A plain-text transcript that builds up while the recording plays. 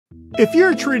If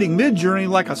you're treating Midjourney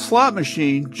like a slot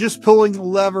machine, just pulling the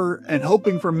lever and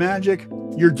hoping for magic,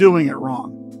 you're doing it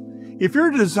wrong. If you're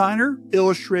a designer,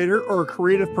 illustrator, or a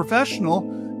creative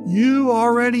professional, you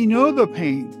already know the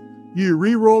pain. You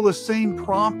re-roll the same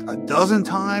prompt a dozen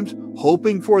times,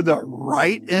 hoping for the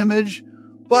right image,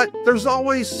 but there's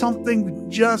always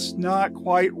something just not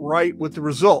quite right with the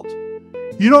result.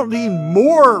 You don't need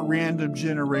more random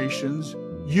generations,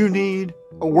 you need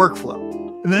a workflow.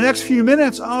 In the next few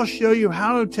minutes, I'll show you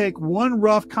how to take one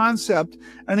rough concept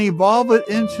and evolve it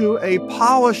into a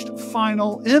polished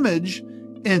final image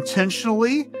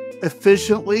intentionally,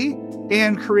 efficiently,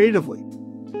 and creatively.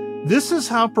 This is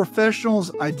how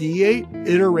professionals ideate,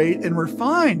 iterate, and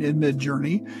refine in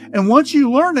Midjourney. And once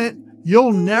you learn it,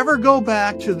 you'll never go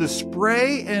back to the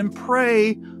spray and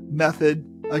pray method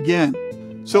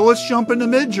again. So let's jump into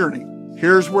Midjourney.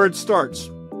 Here's where it starts.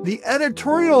 The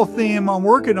editorial theme I'm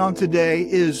working on today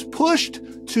is pushed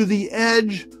to the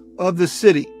edge of the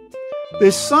city. The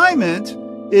assignment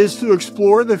is to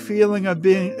explore the feeling of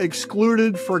being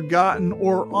excluded, forgotten,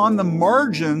 or on the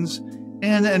margins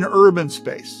in an urban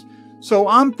space. So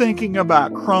I'm thinking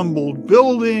about crumbled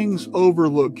buildings,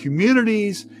 overlooked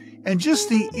communities, and just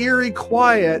the eerie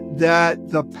quiet that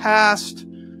the past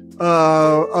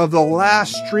of the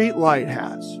last streetlight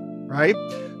has, right?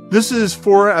 This is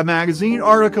for a magazine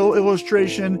article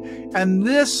illustration, and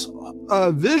this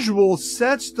visual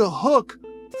sets the hook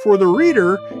for the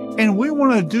reader, and we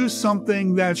want to do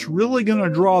something that's really going to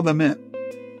draw them in.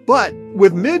 But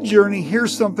with Midjourney,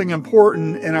 here's something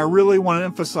important, and I really want to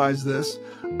emphasize this.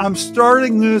 I'm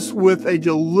starting this with a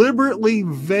deliberately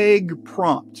vague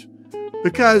prompt,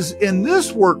 because in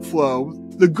this workflow,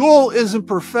 the goal isn't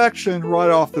perfection right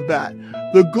off the bat.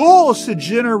 The goal is to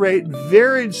generate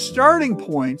varied starting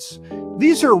points.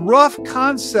 These are rough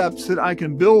concepts that I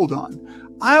can build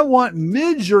on. I want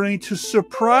Midjourney to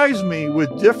surprise me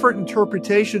with different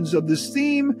interpretations of this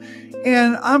theme,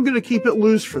 and I'm going to keep it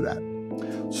loose for that.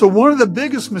 So one of the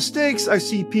biggest mistakes I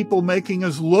see people making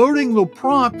is loading the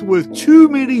prompt with too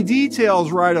many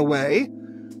details right away.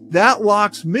 That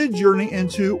locks Midjourney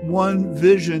into one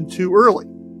vision too early.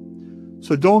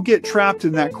 So don't get trapped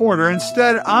in that corner.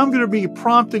 Instead, I'm going to be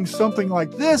prompting something like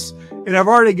this, and I've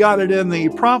already got it in the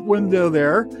prompt window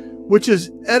there, which is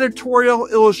editorial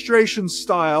illustration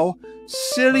style,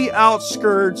 city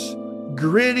outskirts,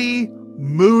 gritty,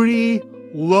 moody,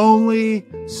 lonely,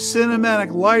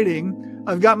 cinematic lighting.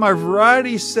 I've got my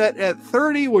variety set at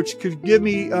 30, which could give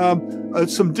me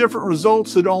some different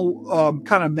results that don't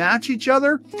kind of match each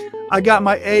other. I got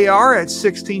my AR at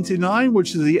 16:9,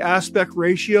 which is the aspect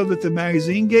ratio that the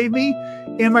magazine gave me.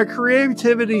 And my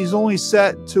creativity is only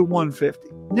set to 150.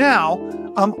 Now,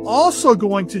 I'm also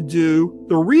going to do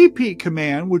the repeat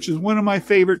command, which is one of my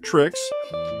favorite tricks,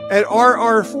 at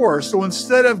RR4. So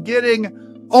instead of getting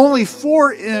only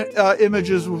 4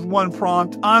 images with one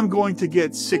prompt, I'm going to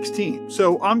get 16.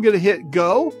 So I'm going to hit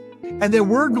go, and then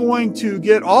we're going to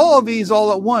get all of these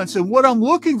all at once. And what I'm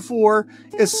looking for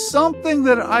is something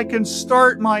that I can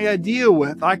start my idea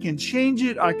with. I can change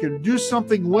it. I can do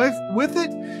something with it.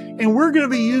 And we're going to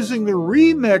be using the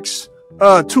remix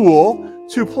tool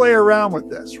to play around with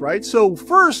this, right? So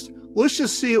first, let's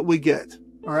just see what we get.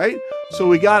 All right. So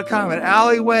we got kind of an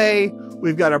alleyway.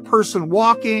 We've got a person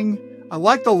walking. I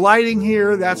like the lighting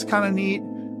here. That's kind of neat.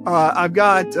 I've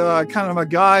got kind of a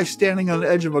guy standing on the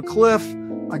edge of a cliff.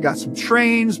 I got some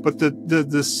trains, but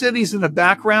the city's in the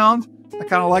background. I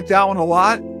kind of like that one a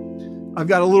lot. I've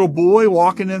got a little boy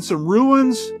walking in some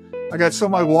ruins. I got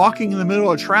somebody walking in the middle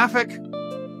of traffic.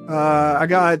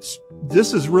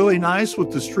 This is really nice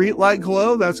with the street light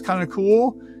glow. That's kind of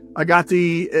cool. I got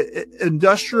the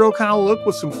industrial kind of look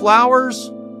with some flowers.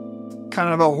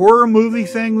 Kind of a horror movie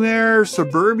thing there.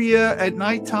 Suburbia at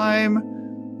nighttime.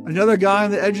 Another guy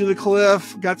on the edge of the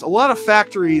cliff. Got a lot of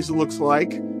factories, it looks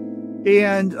like.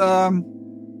 And,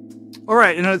 all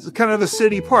right. And it's kind of a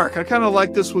city park. I kind of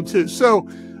like this one too. So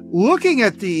looking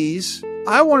at these,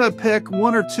 I want to pick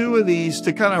 1 or 2 of these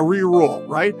to kind of re-roll,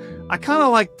 right? I kind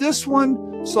of like this one.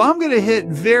 So I'm going to hit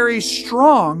very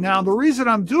strong. Now, the reason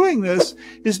I'm doing this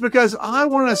is because I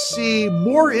want to see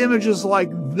more images like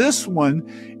this one.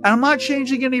 And I'm not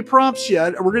changing any prompts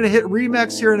yet. We're going to hit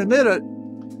remix here in a minute,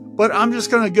 but I'm just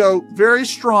going to go very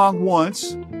strong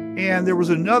once. And there was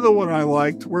another one I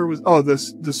liked. Where was, oh, the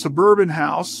suburban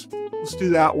house. Let's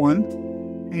do that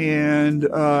one. And,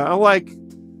 I like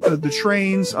the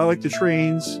trains. I like the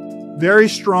trains. Very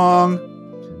strong.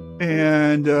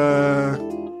 And,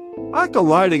 I like the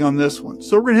lighting on this one.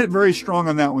 So we're going to hit very strong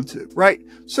on that one too, right?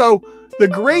 So the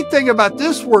great thing about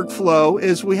this workflow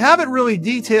is we haven't really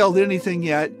detailed anything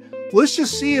yet. Let's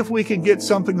just see if we can get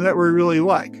something that we really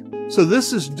like. So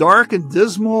this is dark and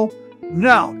dismal.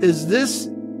 Now, is this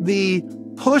the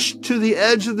push to the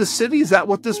edge of the city? Is that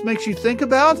what this makes you think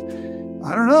about?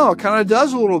 I don't know. It kind of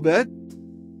does a little bit.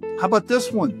 How about this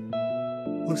one?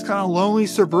 Looks kind of lonely,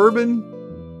 suburban.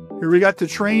 Here we got the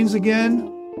trains again.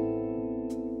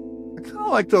 I kind of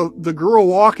like the girl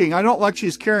walking. I don't like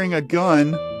she's carrying a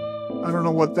gun. I don't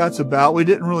know what that's about. We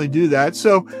didn't really do that.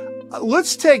 So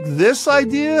let's take this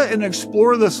idea and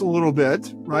explore this a little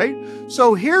bit, right?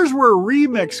 So here's where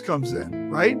remix comes in,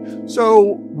 right?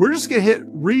 So we're just going to hit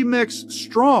remix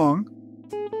strong.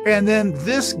 And then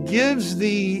this gives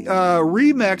the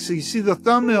remix. You see the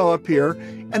thumbnail up here.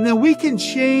 And then we can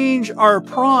change our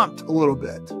prompt a little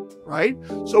bit, right?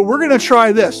 So we're going to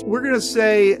try this. We're going to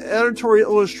say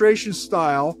editorial illustration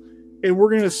style. And we're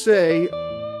going to say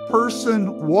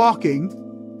person walking.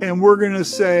 And we're going to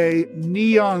say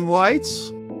neon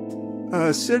lights,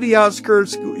 city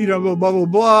outskirts, you know, blah, blah, blah,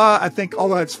 blah. I think all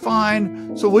that's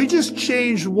fine. So we just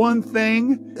changed one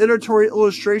thing, editorial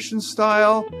illustration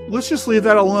style. Let's just leave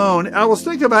that alone. I was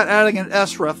thinking about adding an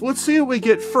SREF. Let's see what we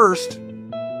get first.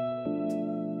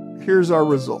 Here's our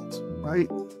result, right?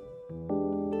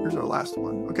 Here's our last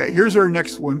one. Okay, here's our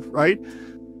next one, right?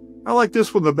 I like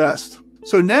this one the best.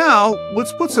 So now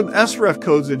let's put some SREF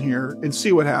codes in here and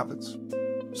see what happens.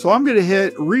 So I'm going to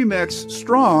hit remix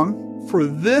strong for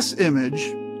this image,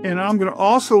 and I'm going to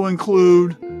also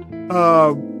include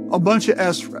a bunch of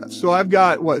SREFs. So I've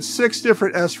got, what, 6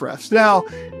 different SREFs. Now,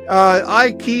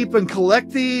 I keep and collect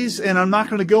these, and I'm not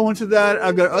going to go into that.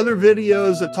 I've got other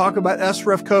videos that talk about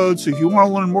SREF codes. So if you want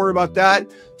to learn more about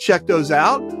that, check those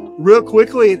out. Real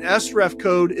quickly, an SREF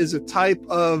code is a type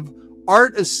of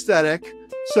art aesthetic.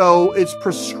 So it's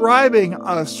prescribing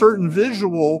a certain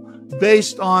visual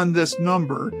based on this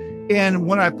number. And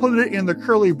when I put it in the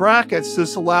curly brackets,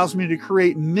 this allows me to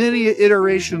create many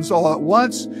iterations all at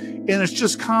once, and it's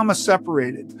just comma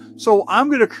separated. So I'm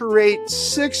going to create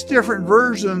 6 different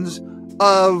versions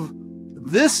of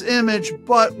this image,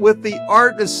 but with the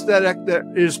art aesthetic that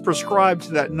is prescribed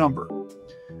to that number.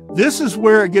 This is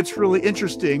where it gets really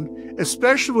interesting,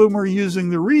 especially when we're using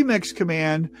the remix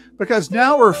command, because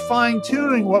now we're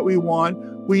fine-tuning what we want.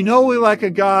 We know we like a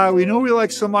guy, we know we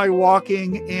like somebody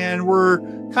walking, and we're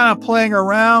kind of playing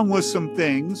around with some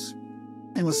things,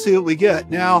 and we'll see what we get.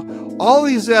 Now, all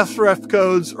these SREF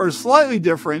codes are slightly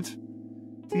different,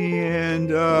 and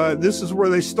this is where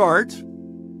they start.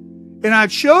 And I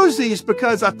chose these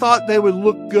because I thought they would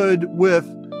look good with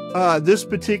this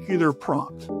particular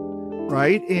prompt,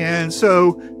 right? And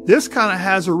so this kind of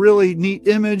has a really neat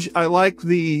image. I like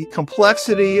the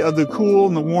complexity of the cool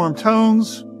and the warm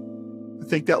tones. I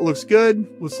think that looks good.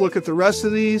 Let's look at the rest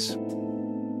of these.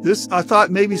 This, I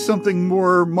thought maybe something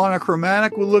more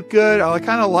monochromatic would look good. I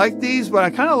kind of like these, but I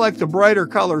kind of like the brighter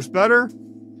colors better.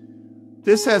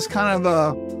 This has kind of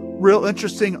a real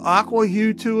interesting aqua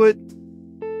hue to it.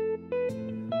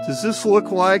 Does this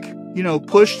look like, you know,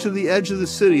 push to the edge of the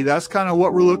city? That's kind of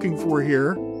what we're looking for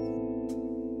here.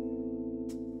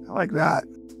 I like that.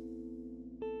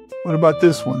 What about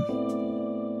this one?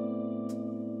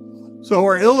 So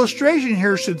our illustration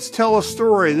here should tell a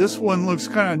story. This one looks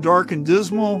kind of dark and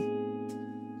dismal.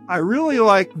 I really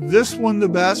like this one the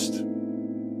best.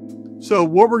 So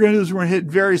what we're going to do is we're going to hit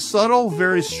very subtle,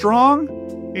 very strong.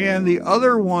 And the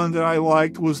other one that I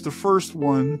liked was the first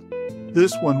one.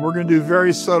 This one, we're going to do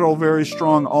very subtle, very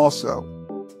strong also.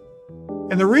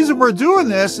 And the reason we're doing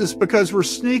this is because we're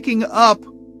sneaking up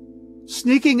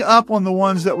on the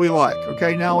ones that we like.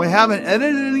 Okay, now we haven't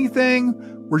edited anything.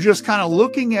 We're just kind of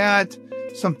looking at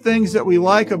some things that we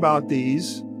like about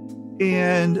these.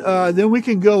 And then we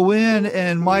can go in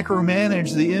and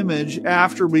micromanage the image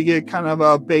after we get kind of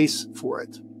a base for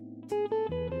it.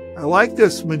 I like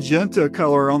this magenta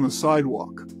color on the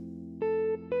sidewalk.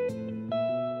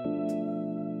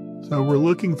 So we're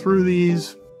looking through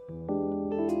these.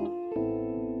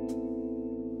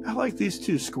 I like these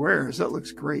 2 squares. That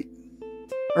looks great.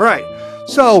 All right,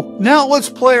 so now let's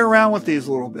play around with these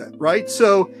a little bit, right?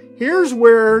 So here's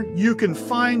where you can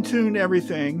fine-tune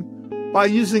everything by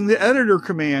using the editor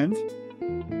command.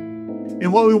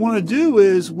 And what we want to do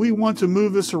is we want to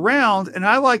move this around, and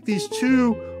I like these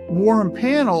 2 warm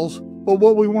panels, but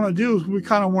what we want to do is we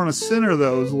kind of want to center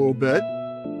those a little bit.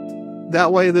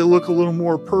 That way they look a little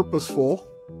more purposeful.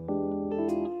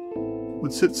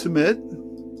 Let's hit submit.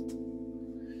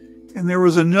 And there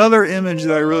was another image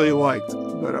that I really liked,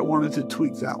 but I wanted to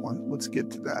tweak that one. Let's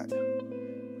get to that.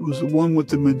 It was the one with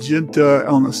the magenta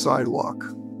on the sidewalk.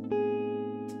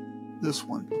 This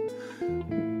one.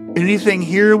 Anything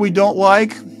here we don't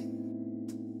like?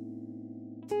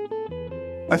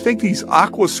 I think these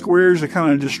aqua squares are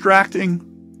kind of distracting.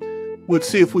 let's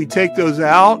see if we take those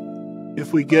out,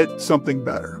 if we get something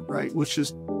better, right? Let's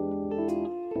just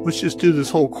do this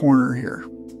whole corner here.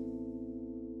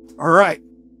 All right.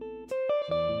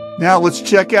 Now let's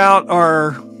check out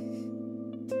our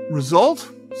result.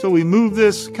 So we move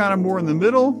this kind of more in the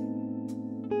middle.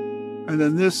 And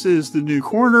then this is the new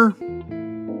corner.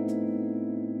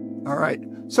 All right.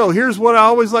 So here's what I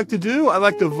always like to do. I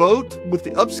like to vote with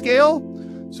the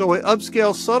upscale. So I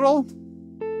upscale subtle.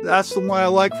 That's the one I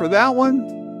like for that one.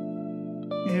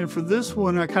 And for this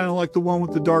one, I kind of like the one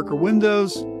with the darker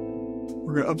windows.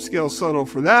 We're going to upscale subtle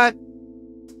for that.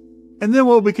 And then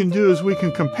what we can do is we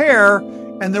can compare,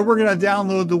 and then we're going to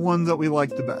download the one that we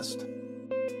like the best.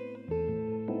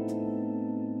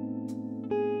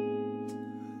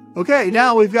 Okay,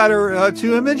 now we've got our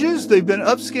two images. They've been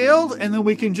upscaled, and then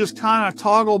we can just kind of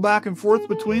toggle back and forth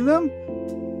between them.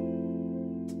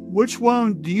 Which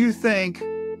one do you think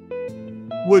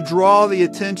would draw the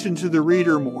attention to the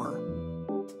reader more?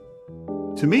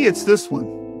 To me, it's this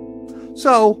one.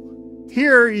 So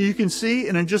here you can see,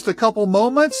 and in just a couple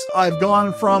moments, I've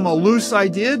gone from a loose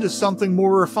idea to something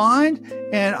more refined,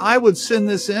 and I would send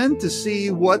this in to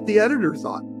see what the editor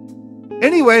thought.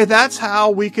 Anyway, that's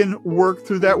how we can work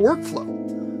through that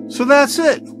workflow. So that's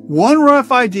it. One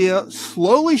rough idea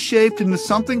slowly shaped into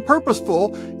something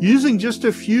purposeful using just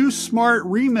a few smart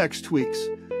remix tweaks.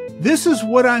 This is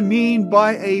what I mean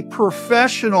by a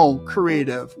professional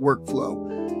creative workflow.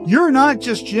 You're not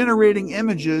just generating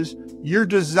images, you're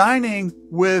designing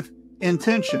with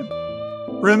intention.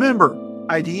 Remember,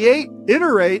 ideate,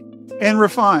 iterate, and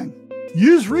refine.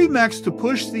 Use remix to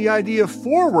push the idea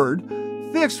forward,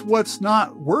 fix what's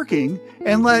not working,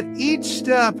 and let each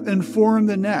step inform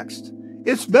the next.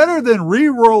 It's better than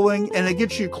re-rolling, and it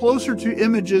gets you closer to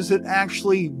images that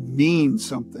actually mean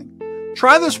something.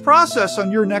 Try this process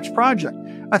on your next project.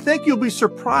 I think you'll be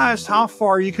surprised how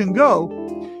far you can go.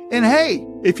 And hey,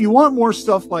 if you want more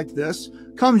stuff like this,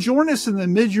 come join us in the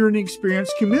Midjourney Experience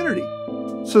community.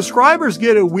 Subscribers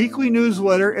get a weekly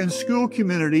newsletter and school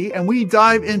community, and we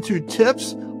dive into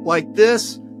tips like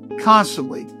this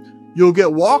constantly. You'll get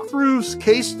walkthroughs,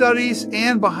 case studies,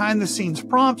 and behind-the-scenes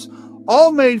prompts,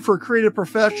 all made for creative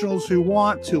professionals who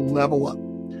want to level up.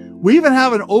 We even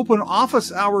have an open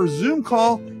office hours Zoom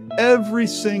call every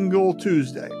single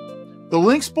Tuesday. The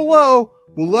link's below.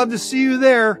 We'd love to see you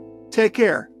there. Take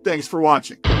care. Thanks for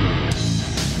watching.